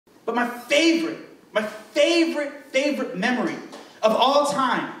But my favorite memory of all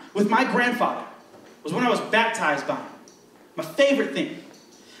time with my grandfather was when I was baptized by him. My favorite thing.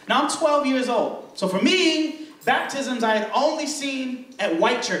 Now I'm 12 years old. So for me, baptisms I had only seen at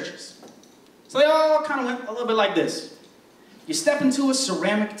white churches. So they all kind of went a little bit like this. You step into a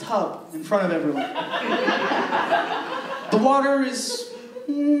ceramic tub in front of everyone. The water is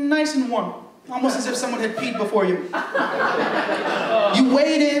nice and warm, almost as if someone had peed before you. You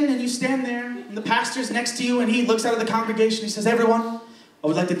wade in and you stand there, and the pastor's next to you, and he looks out of the congregation. He says, everyone, I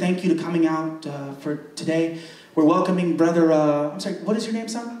would like to thank you to coming out for today. We're welcoming Brother, I'm sorry, what is your name,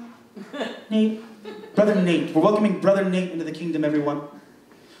 son? Nate? Brother Nate. We're welcoming Brother Nate into the kingdom, everyone.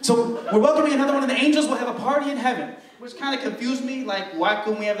 So we're welcoming another one of the angels. We'll have a party in heaven. Which kind of confused me, like, why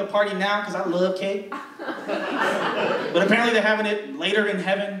couldn't we have the party now? Because I love cake. But apparently they're having it later in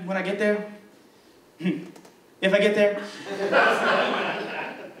heaven when I get there. If I get there.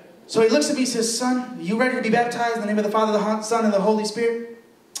 So he looks at me and says, son, are you ready to be baptized in the name of the Father, the Son, and the Holy Spirit?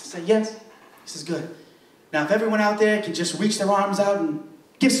 I said, yes. He says, good. Now, if everyone out there can just reach their arms out and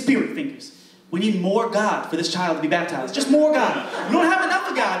give spirit fingers. We need more God for this child to be baptized. Just more God. We don't have enough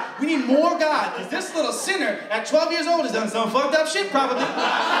of God. We need more God. Because this little sinner at 12 years old has done some fucked up shit probably.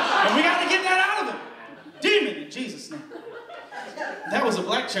 And we got to get that out of him. Demon in Jesus' name. That was a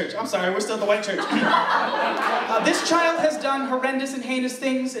black church. I'm sorry, we're still at the white church. This child has done horrendous and heinous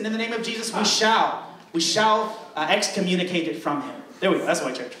things. And in the name of Jesus, we shall excommunicate it from him. There we go. That's the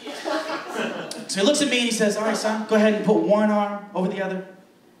white church. So he looks at me and he says, all right, son, go ahead and put one arm over the other.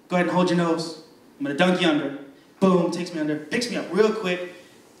 Go ahead and hold your nose. I'm going to dunk you under. Boom, takes me under, picks me up real quick,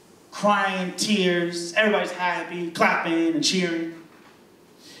 crying, tears, everybody's happy, clapping and cheering.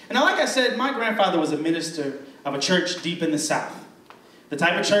 And now, like I said, my grandfather was a minister of a church deep in the South. The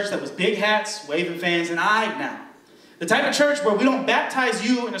type of church that was big hats, waving fans, and eyed now. The type of church where we don't baptize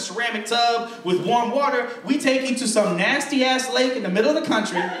you in a ceramic tub with warm water. We take you to some nasty-ass lake in the middle of the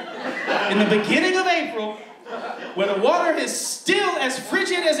country in the beginning of April, where the water is still as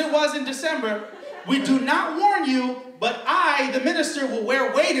frigid as it was in December. We do not warn you, but I, the minister, will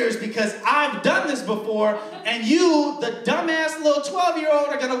wear waders because I've done this before, and you, the dumbass little 12-year-old,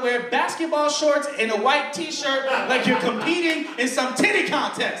 are going to wear basketball shorts and a white t-shirt like you're competing in some titty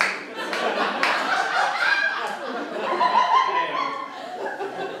contest.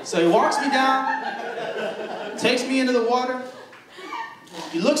 So he walks me down, takes me into the water,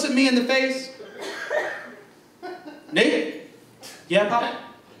 he looks at me in the face. Nate? Yeah, Papa?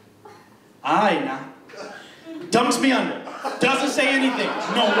 Aye, now. Dumps me under. Doesn't say anything.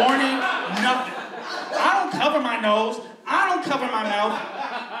 No warning, nothing. I don't cover my nose. I don't cover my mouth.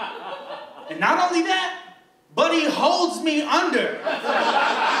 And not only that, but he holds me under.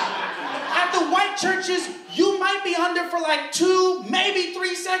 At the white churches, you might be under for like 2, maybe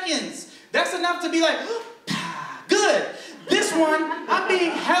 3 seconds. That's enough to be like, good. This one, I'm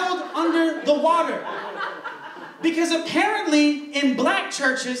being held under the water. Because apparently, in black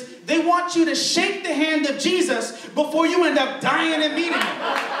churches, they want you to shake the hand of Jesus before you end up dying and meeting him.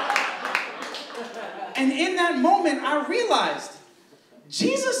 And in that moment, I realized,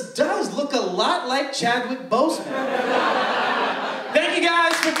 Jesus does look a lot like Chadwick Boseman. Thank you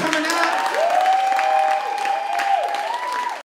guys for coming out.